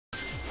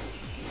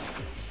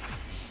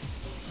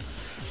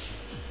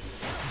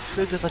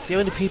because like the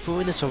only people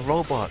in this are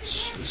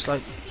robots. It's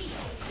like,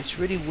 it's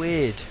really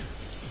weird.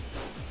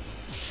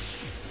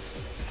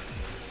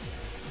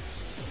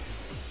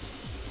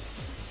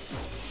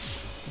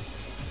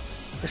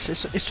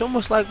 It's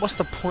almost like, what's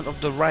the point of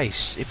the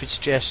race if it's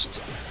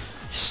just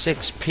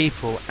 6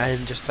 people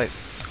and just like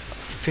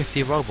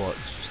 50 robots?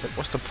 It's like,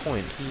 what's the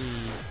point?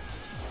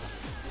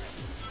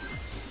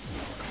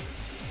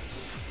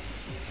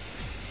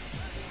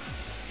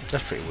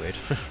 That's pretty weird.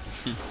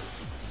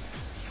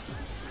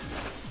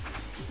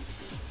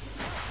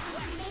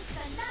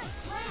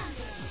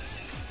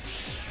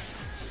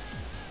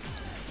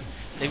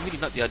 They really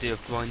like the idea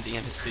of grinding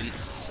ever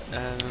since.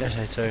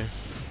 SA2.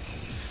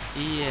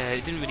 Yeah,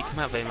 it didn't really come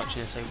out very much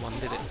in SA1,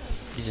 did it?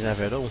 You didn't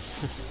have it at all.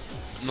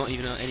 Not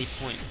even at any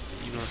point,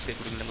 even on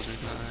skateboarding levels or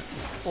anything like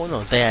that. Well,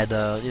 no, they had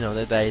you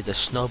know, they had the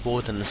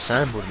snowboard and the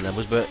sandboarding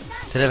levels, but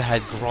they never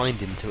had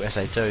grinding to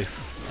SA2.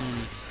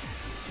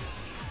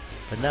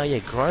 But now, yeah,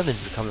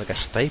 grinding's become like a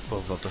staple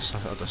of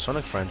the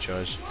Sonic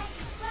franchise.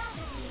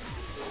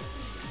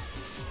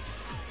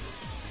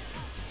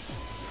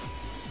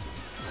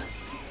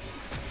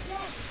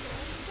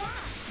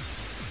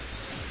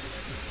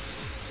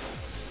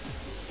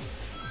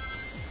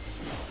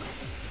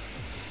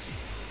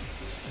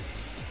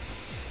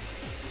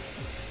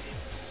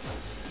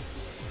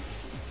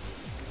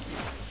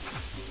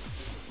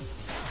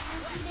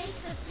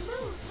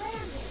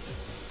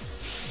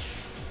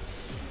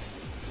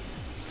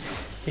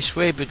 It's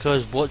weird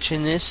because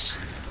watching this,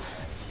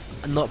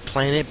 not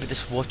playing it, but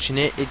just watching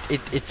it,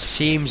 it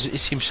seems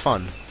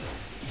fun.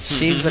 It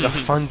seems like a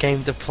fun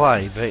game to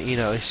play, but you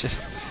know, it's just.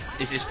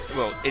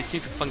 Well, it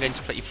seems like a fun game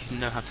to play if you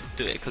know how to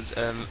do it, because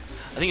I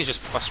think it's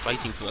just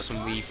frustrating for us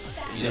when we've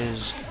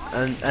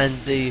and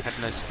the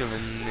had no skill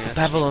in the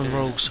Babylon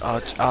rules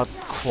are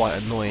quite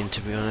annoying,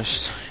 to be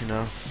honest. You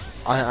know,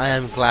 I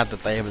am glad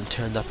that they haven't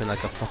turned up in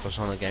like a proper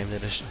Sonic game. They're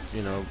just,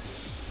 you know,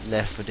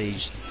 left with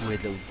these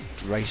weird little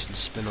racing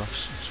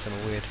spin-offs. It's kind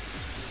of weird.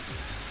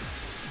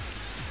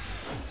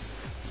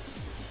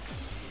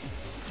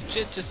 Did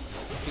Jet just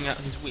bring out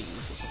his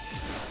wings or something?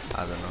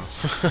 I don't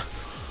know.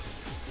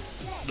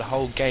 The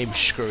whole game's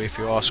screwy, if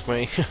you ask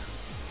me.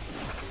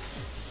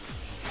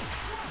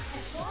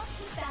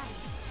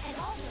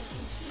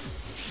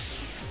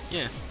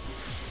 Yeah.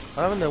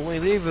 I don't know,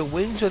 whether either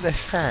wings or their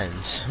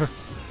fans.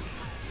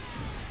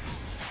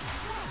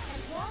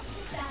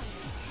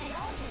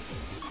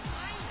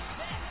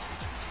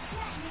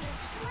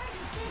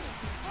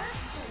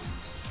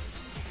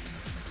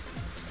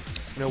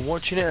 You know,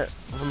 watching it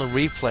on the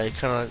replay,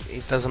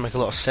 it doesn't make a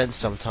lot of sense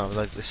sometimes.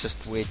 Like, it's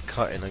just weird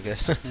cutting, I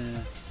guess.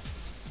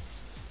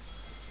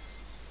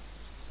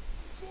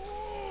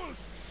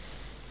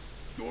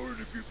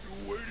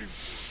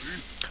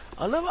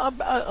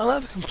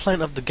 Another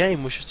complaint of the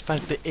game was just the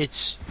fact that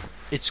it's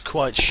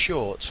quite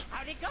short.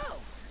 How'd it go?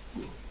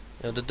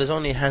 You know, there's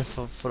only a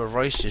handful for the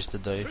races to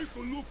do. Take a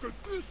look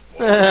at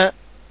this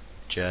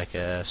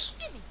Jackass.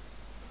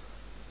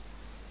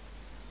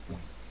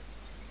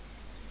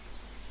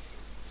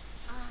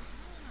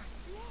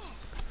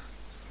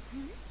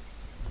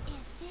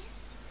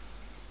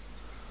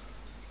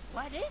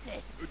 What is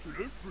it? It's an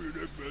entry in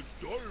Eggman's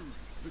diary.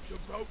 It's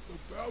about the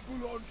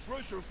Babylon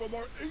treasure from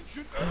our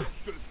ancient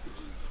ancestors.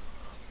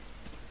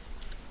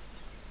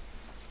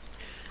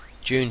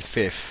 June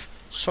 5th.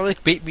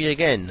 Sonic beat me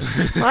again.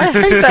 I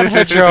hate that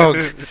hedgehog! I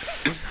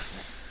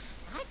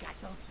got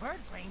those bird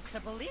brains to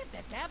believe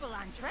that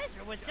Babylon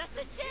treasure was just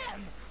a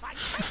gem. I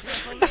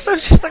can't believe That's so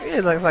just like,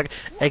 yeah, like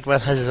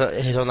Eggman has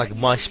his own like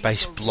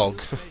MySpace blog.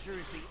 Treasure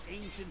is the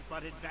ancient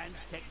but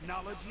advanced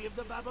technology of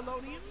the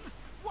Babylonians?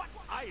 What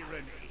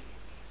irony!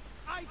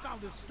 I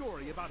found a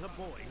story about a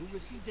boy who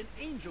received an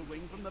angel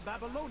wing from the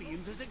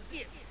Babylonians as a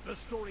gift. The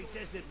story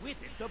says that with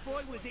it, the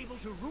boy was able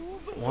to rule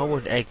the world. Why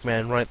would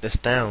Eggman write this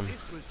down?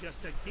 This was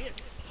just a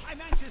gift. I'm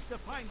anxious to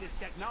find this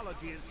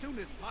technology as soon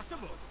as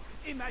possible.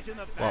 Imagine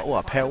the vast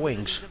What, a pair of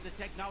wings? possibilities of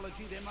the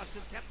technology they must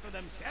have kept for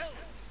themselves.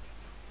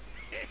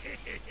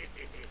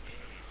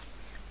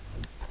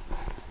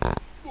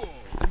 Oh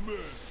man,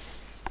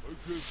 I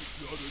guess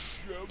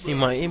it's not a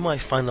gem. He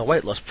might find a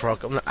weight loss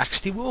program that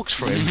actually works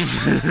for him.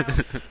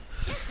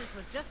 Guess this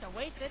was just a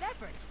wasted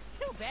effort.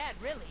 Too bad,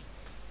 really.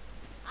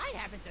 I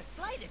haven't the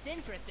slightest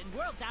interest in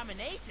world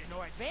domination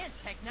or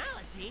advanced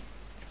technology.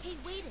 Hey,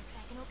 wait a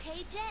second,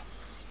 okay, Jet?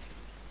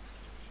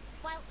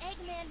 While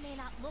Eggman may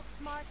not look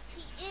smart,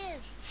 he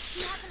is.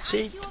 He has an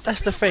See, IQ of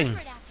that's the thing.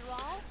 300 after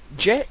all.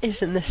 Jet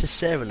isn't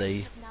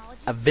necessarily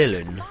Technology a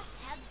villain must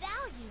have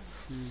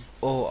value.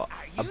 or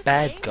a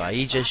bad guy.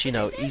 He just, you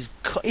know, he's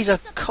a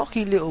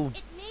cocky little.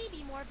 It may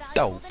be more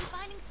valuable Dope. than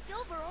finding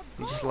silver or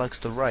He gold. just likes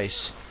to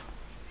race.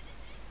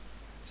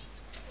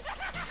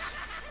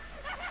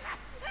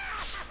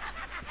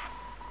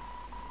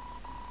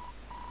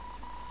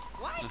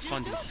 Why'd you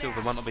Finding do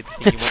silver that? might not be the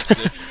thing you want to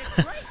do.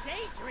 Great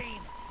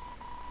daydream.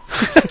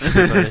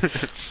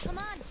 Come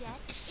on, Jet.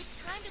 It's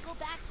time to go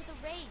back to the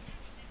race.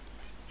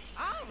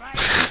 All right,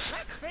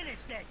 let's finish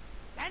this.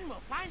 Then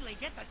we'll finally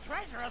get the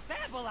treasure of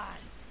Babylon.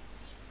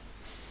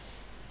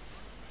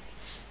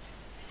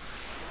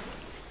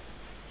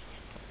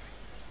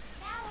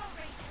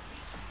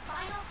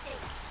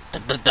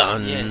 Dun, dun,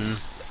 dun.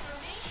 Yes.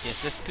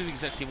 Yes, let's do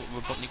exactly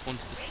what Robotnik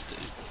wanted us to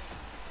do.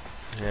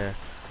 Yeah,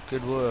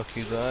 good work,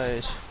 you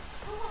guys.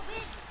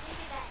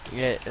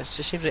 Yeah, it just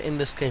seems that in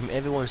this game,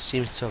 everyone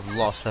seems to have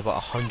lost about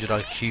 100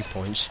 IQ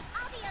points.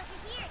 I'll be over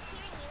here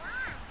cheering you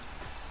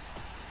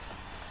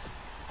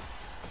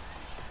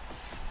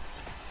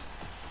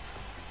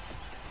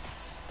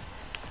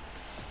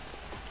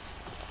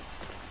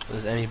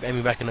on. There's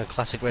Amy back in her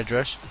classic red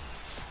dress.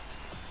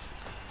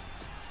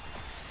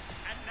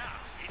 And now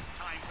it's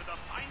time for the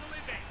final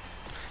event.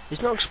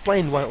 It's not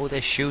explained why all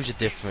their shoes are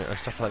different and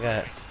stuff like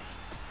that.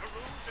 The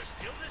rules are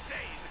still the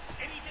same.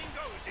 Anything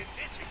goes in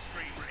this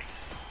extreme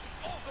race.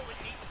 Although it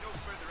needs no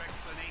further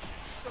explanation,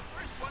 the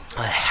first one to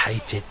I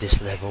hated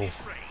this level. this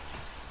race.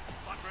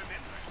 But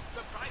remember,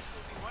 the prize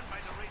will be won by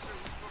the racer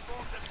who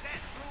performed the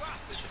best throughout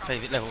this It's your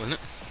favourite level, isn't it?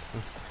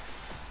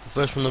 The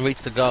first one to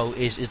reach the goal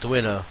is the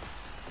winner.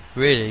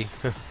 Really?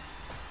 Ha!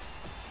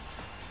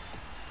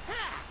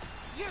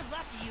 You're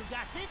lucky you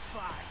got this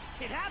far.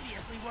 It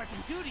obviously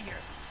wasn't due to your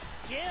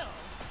skills.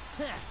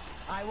 Ha!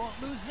 I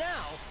won't lose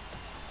now.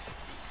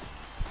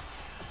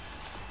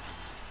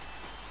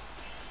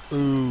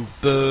 Ooh,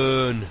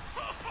 burn.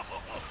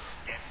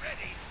 Get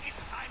ready. It's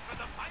time for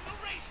the final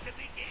race to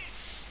begin.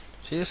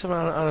 See, this one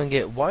I don't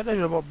get. Why does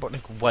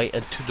Robotnik wait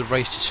until the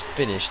race is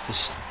finished to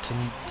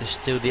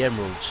steal the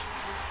emeralds?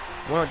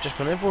 Why not just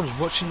when everyone's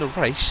watching the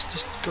race,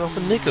 just go up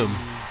and nick them?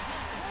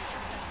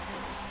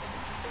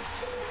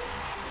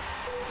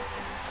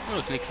 Oh,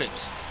 look, an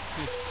eclipse.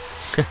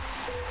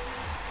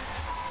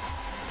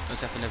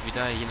 Does happen every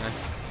day, you know.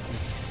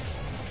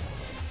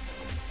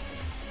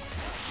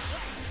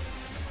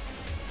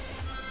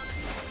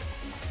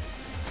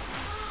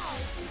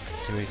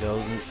 Here we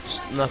go.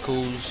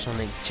 Knuckles,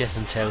 Sonic, Jet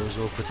and Tails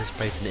all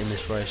participating in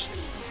this race.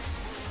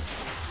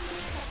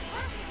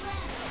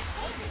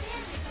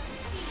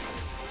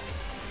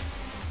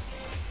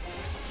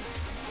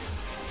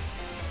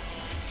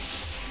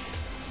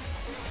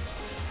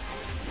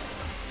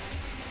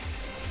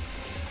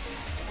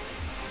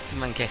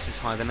 Rank S is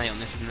higher than 8 on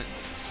this, isn't it?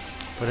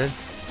 But then,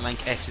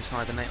 Rank S is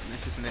higher than 8 on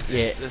this, isn't it?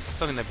 Yeah. There's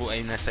something they brought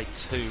in there, say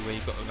 2, where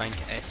you've got a rank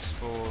S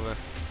for...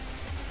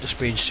 just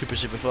being super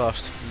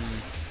fast.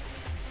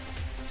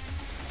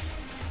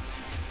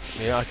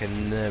 Yeah, I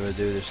can never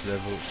do this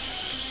level.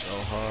 It's so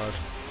hard.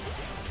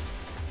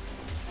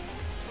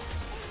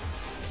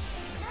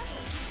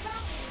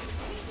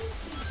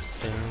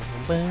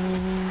 Boom,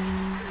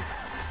 boom.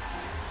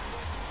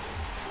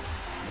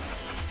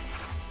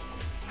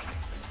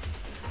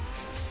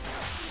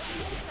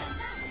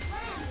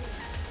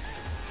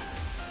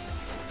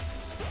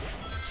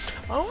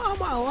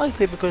 I like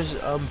it because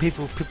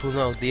people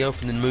know the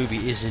opening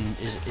movie is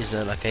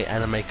like a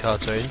anime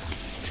cartoon.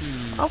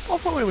 I thought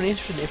it would have been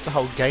interesting if the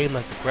whole game,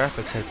 like the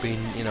graphics, had been,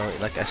 you know,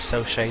 like a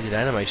cel shaded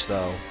anime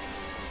style.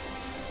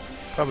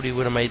 Probably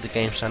would have made the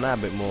game stand out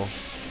a bit more.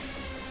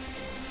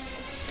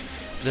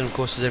 But then, of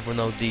course, as everyone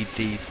knows, the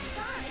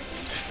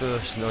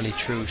first and only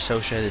true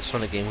cel shaded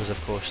Sonic game was,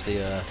 of course,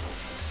 the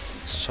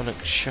Sonic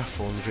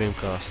Shuffle on the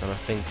Dreamcast, and I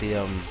think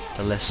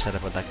the less said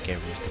about that game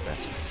is the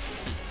better.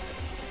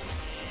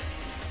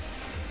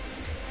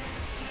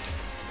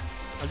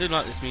 I do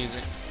like this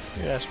music.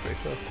 Yeah, that's pretty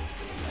cool.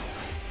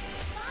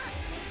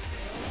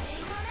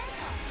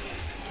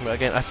 But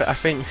again, I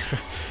think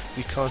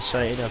we can't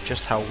say enough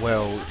just how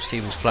well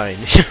Steven's playing.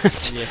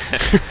 Yeah,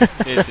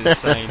 it's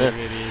insane. It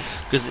really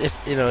is. Because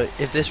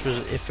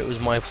if it was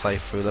my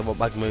playthrough, the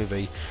Back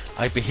movie,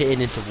 I'd be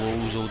hitting into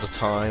walls all the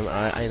time.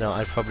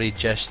 I'd probably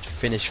just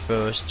finish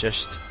first,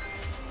 just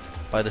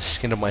by the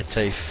skin of my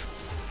teeth.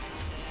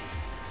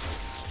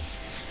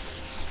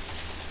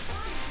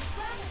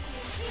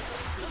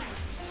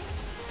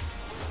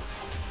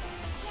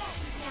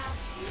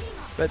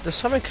 But there's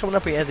something coming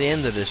up at the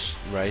end of this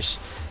race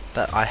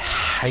that I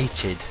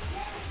hated.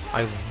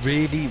 I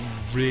really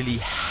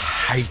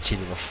hated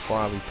with a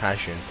fiery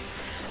passion.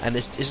 And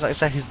it's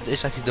exactly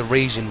the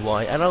reason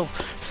why. I know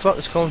throughout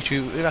this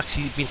commentary we've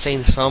actually been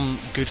saying some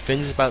good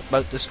things about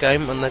this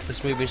game and like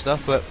this movie and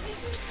stuff, but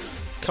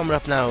coming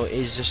up now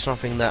is just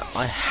something that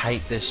I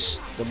hate this,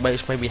 that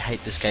made me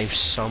hate this game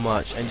so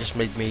much and just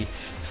made me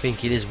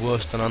think it is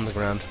worse than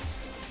Underground.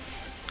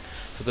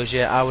 Because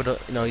yeah, I would,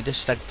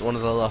 this is like one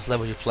of the last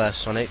levels you play as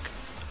Sonic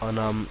on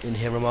in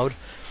hero mode.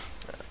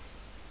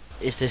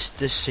 Is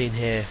this scene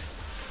here?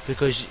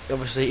 Because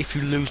obviously, if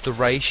you lose the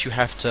race, you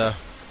have to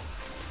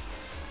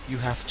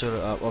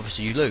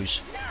obviously you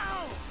lose.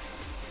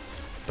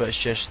 But it's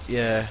just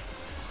yeah.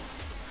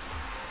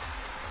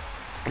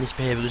 And it's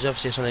here because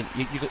obviously Sonic,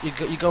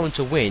 you're going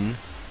to win,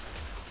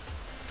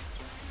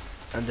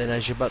 and then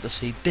as you're about to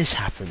see, this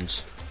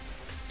happens,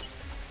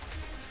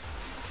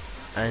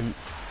 and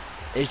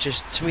it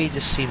just, to me,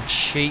 just seemed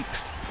cheap,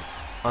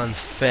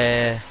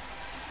 unfair,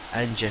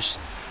 and just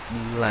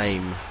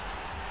lame.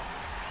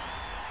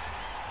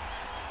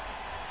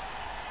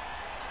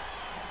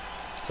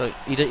 So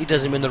he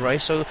doesn't win the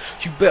race, so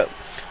you bet,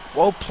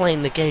 while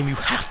playing the game, you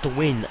have to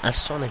win as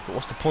Sonic, but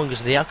what's the point, because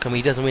of the outcome,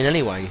 he doesn't win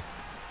anyway.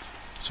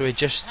 So it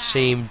just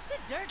seemed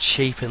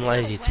cheap and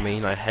lazy to me,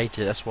 and I hate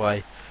it. That's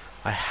why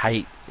I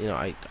hate, you know,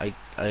 I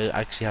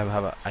actually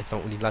I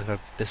don't really like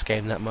this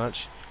game that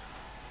much.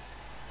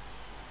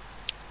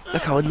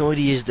 Look how annoyed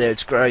he is there,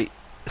 it's great.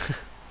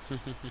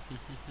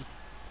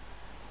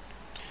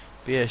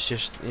 But yeah, it's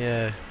just,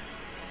 yeah.